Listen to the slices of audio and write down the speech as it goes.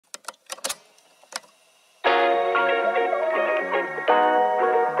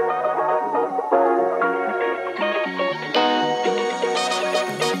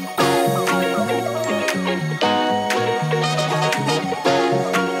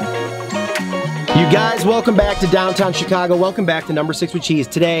You guys, welcome back to downtown Chicago. Welcome back to Number 6 with Cheese.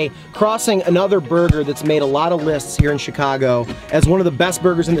 Today, crossing another burger that's made a lot of lists here in Chicago as one of the best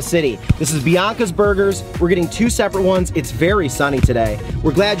burgers in the city. This is Bianca's Burgers. We're getting two separate ones. It's very sunny today.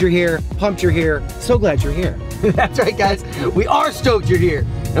 We're glad you're here, pumped you're here, so glad you're here. That's right, guys. We are stoked you're here.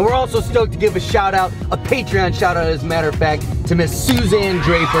 And we're also stoked to give a shout out, a Patreon shout out as a matter of fact, to Miss Suzanne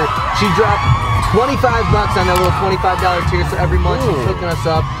Draper. She dropped $25 on that little $25 tier, so every month she's hooking us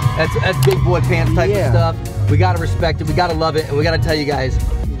up. That's big boy pants type of stuff. We gotta respect it, we gotta love it, and we gotta tell you guys,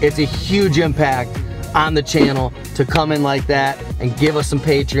 it's a huge impact on the channel to come in like that and give us some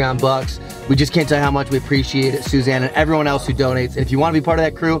Patreon bucks. We just can't tell you how much we appreciate it, Suzanne, and everyone else who donates. And if you want to be part of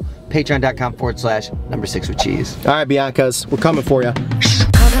that crew, patreon.com/Number 6 with Cheese. All right, Biancas, we're coming for you.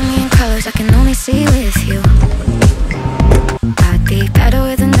 Cover me in colors I can only see with you. I'd be better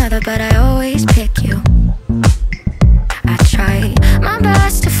with another, but I always pick you. I try my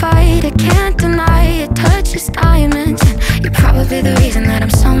best to fight, I can't deny it touches diamonds, and you're probably the reason that I'm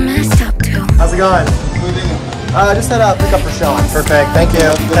so messed up too. How's it going? Just had a pickup for Sean. Perfect, thank you.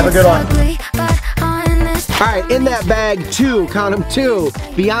 Have a good one. All right, in that bag, two, count them, two,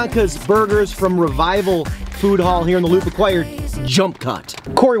 Bianca's Burgers from Revival Food Hall here in the Loop acquired Jump Cut.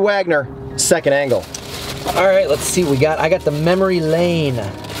 Corey Wagner, second angle. All right, let's see what we got. I got the memory lane.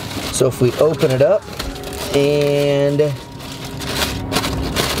 So if we open it up and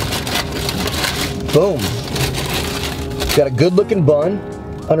boom. Got a good looking bun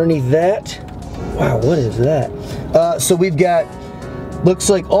underneath that. Wow, what is that? So we've got, looks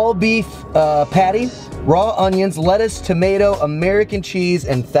like all beef patty, raw onions, lettuce, tomato, American cheese,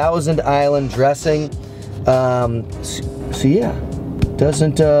 and Thousand Island dressing. So yeah,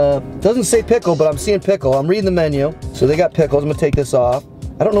 doesn't say pickle, but I'm seeing pickle. I'm reading the menu. So they got pickles. I'm gonna take this off.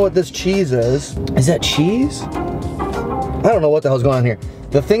 I don't know what this cheese is. Is that cheese? I don't know what the hell's going on here.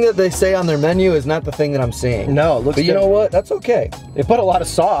 The thing that they say on their menu is not the thing that I'm seeing. No, it looks But you know what? That's okay. They put a lot of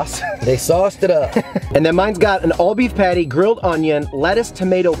sauce. They sauced it up. And then mine's got an all beef patty, grilled onion, lettuce,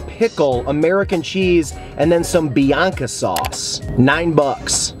 tomato, pickle, American cheese, and then some Bianca sauce.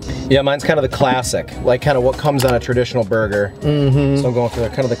 $9. Yeah, mine's kind of the classic, like kind of what comes on a traditional burger. So I'm going for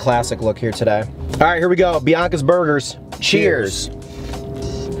kind of the classic look here today. All right, here we go. Bianca's Burgers. Cheers.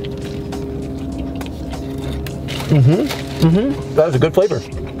 That was a good flavor.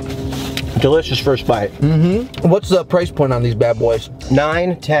 Delicious first bite. What's the price point on these bad boys?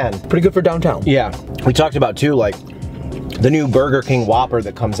 $9, $10. Pretty good for downtown. Yeah. We talked about too, like the new Burger King Whopper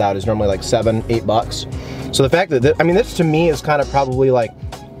that comes out is normally like $7, $8. So the fact that, I mean, this to me is kind of probably like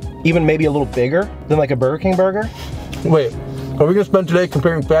even maybe a little bigger than like a Burger King burger. Wait, are we gonna spend today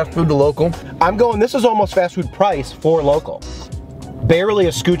comparing fast food to local? I'm going, this is almost fast food price for local. Barely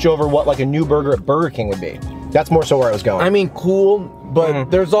a scooch over what like a new burger at Burger King would be. That's more so where I was going. I mean, cool,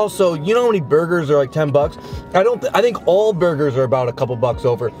 but there's also, you know how many burgers are like 10 bucks? I think all burgers are about a couple bucks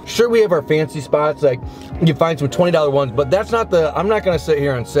over. Sure, we have our fancy spots, like you find some $20 ones, but that's not the, I'm not gonna sit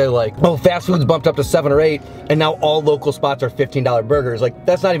here and say like, oh, fast food's bumped up to 7 or 8, and now all local spots are $15 burgers. Like,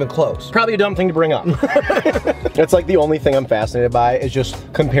 that's not even close. Probably a dumb thing to bring up. That's like the only thing I'm fascinated by is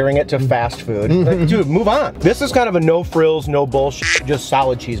just comparing it to fast food. Like, dude, move on. This is kind of a no frills, no bullshit, just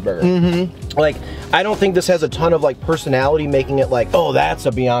solid cheeseburger. Like, I don't think this has a ton of like personality making it like, oh, that's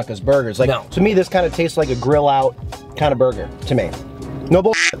a Bianca's Burgers. Like, no. To me, this kind of tastes like a grill out kind of burger to me. No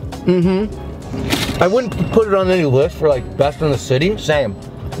bullshit. I wouldn't put it on any list for like best in the city. Same.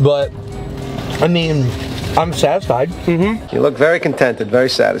 But, I mean, I'm satisfied. You look very contented, very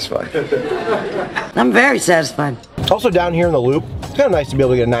satisfied. I'm very satisfied. Also down here in the Loop, it's kind of nice to be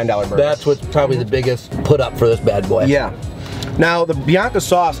able to get a $9 burger. That's what's probably the biggest put up for this bad boy. Yeah. Now, the Bianca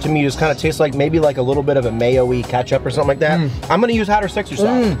sauce to me just kind of tastes like maybe like a little bit of a mayo-y ketchup or something like that. I'm gonna use Hot or Sixer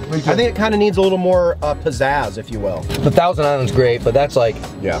sauce. I think it kind of needs a little more pizzazz, if you will. The Thousand Island's great, but that's like,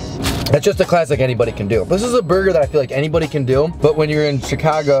 Yeah. that's just a classic anybody can do. This is a burger that I feel like anybody can do, but when you're in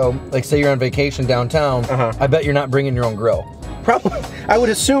Chicago, like say you're on vacation downtown, I bet you're not bringing your own grill. Probably, I would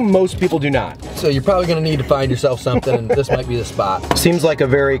assume most people do not. So you're probably gonna need to find yourself something, and this might be the spot. Seems like a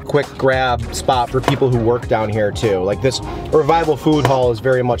very quick grab spot for people who work down here too. Like this Revival Food Hall is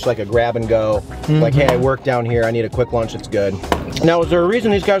very much like a grab and go. Like, hey, I work down here, I need a quick lunch, it's good. Now, is there a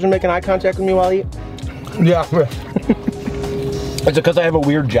reason these guys are making eye contact with me while I eat? Yeah. Is it because I have a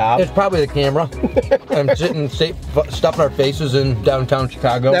weird job? It's probably the camera. I'm sitting, stuffing our faces in downtown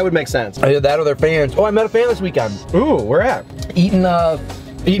Chicago. That would make sense. Either that or their fans. Oh, I met a fan this weekend. Ooh, where at?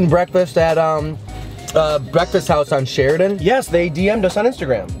 Eating breakfast at Breakfast House on Sheridan. Yes, they DM'd us on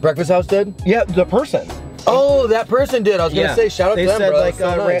Instagram. Breakfast House did? Yeah, the person. Oh, that person did. I was gonna say shout out to them, bro. Like,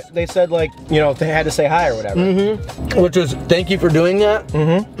 so nice. They said like, you know, they had to say hi or whatever. Which was, thank you for doing that.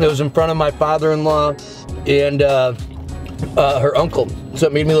 It was in front of my father-in-law and her uncle, so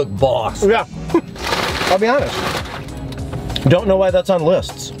it made me look boss. Yeah, I'll be honest. Don't know why that's on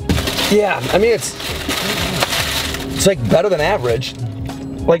lists. Yeah, I mean it's like better than average.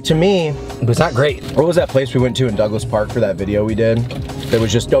 Like to me, but it's not great. What was that place we went to in Douglas Park for that video we did? That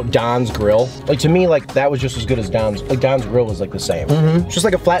was just Don's Grill. Like to me, like that was just as good as Don's. Like Don's Grill was like the same. It's just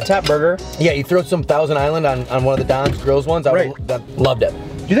like a flat top burger. Yeah, you throw some Thousand Island on one of the Don's Grills ones. I loved it.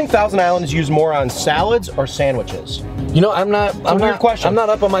 Do you think Thousand Island is used more on salads or sandwiches? You know, I'm not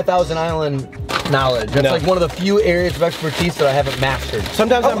up on my Thousand Island knowledge. That's like one of the few areas of expertise that I haven't mastered.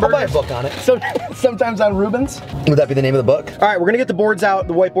 Sometimes I'll buy a book on it. Sometimes on Rubens. Would that be the name of the book? All right, we're gonna get the boards out,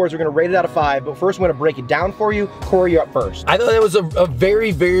 the whiteboards. We're gonna rate it out of 5, but first we're gonna break it down for you. Corey, you're up first. I thought it was a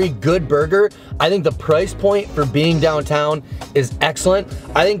very, very good burger. I think the price point for being downtown is excellent.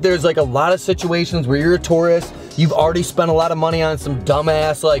 I think there's like a lot of situations where you're a tourist, you've already spent a lot of money on some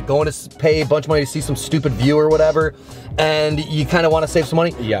dumbass, like going to pay a bunch of money to see some stupid view or whatever, and you kind of want to save some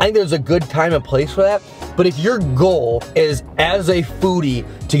money. Yeah. I think there's a good time and place for that. But if your goal is, as a foodie,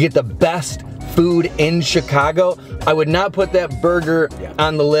 to get the best food in Chicago, I would not put that burger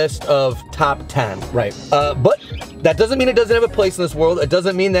on the list of top 10. Right. But that doesn't mean it doesn't have a place in this world. It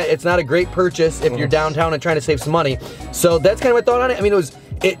doesn't mean that it's not a great purchase if you're downtown and trying to save some money. So that's kind of my thought on it. I mean,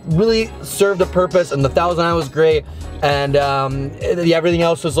 it really served a purpose, and the Thousand Island was great, and everything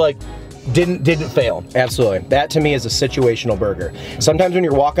else was like, didn't fail. Absolutely. That to me is a situational burger. Sometimes when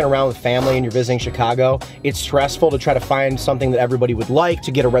you're walking around with family and you're visiting Chicago, it's stressful to try to find something that everybody would like,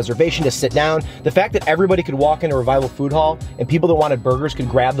 to get a reservation, to sit down. The fact that everybody could walk into Revival Food Hall and people that wanted burgers could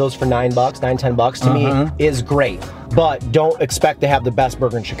grab those for $9, $10 to me is great. But don't expect to have the best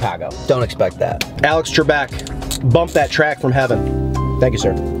burger in Chicago. Don't expect that. Alex Trebek, bump that track from heaven. Thank you,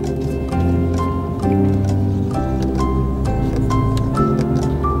 sir.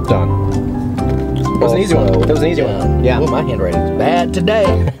 Done. It was an easy one. It was an easy one. Yeah. Well, my handwriting is bad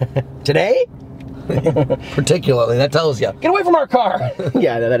today. Today? Particularly, that tells you. Get away from our car.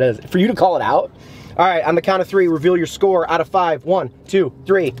 Yeah, that is. For you to call it out. All right, on the count of 3, reveal your score out of 5. 1, 2,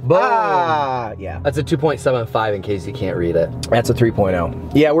 3. Boom. Ah, yeah. That's a 2.75 in case you can't read it. That's a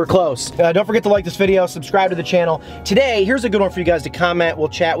 3.0. Yeah, we're close. Don't forget to like this video, subscribe to the channel. Today, here's a good one for you guys to comment. We'll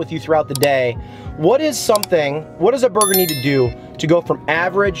chat with you throughout the day. What does a burger need to do to go from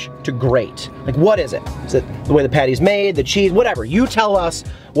average to great? Like, what is it? Is it the way the patty's made, the cheese, whatever? You tell us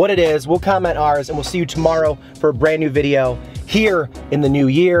what it is. We'll comment ours, and we'll see you tomorrow for a brand new video here in the new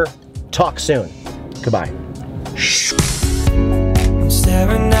year. Talk soon. Goodbye. I'm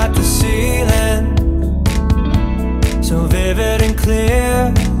staring at the ceiling, so vivid and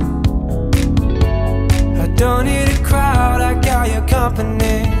clear. I don't need a crowd, I got your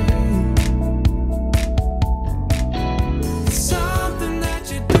company.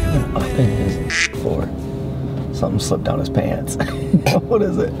 Up in his floor. Something slipped down his pants. What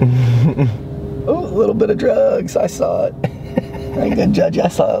is it? Oh, a little bit of drugs. I saw it. I ain't gonna judge you. I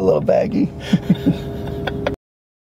saw a little baggie.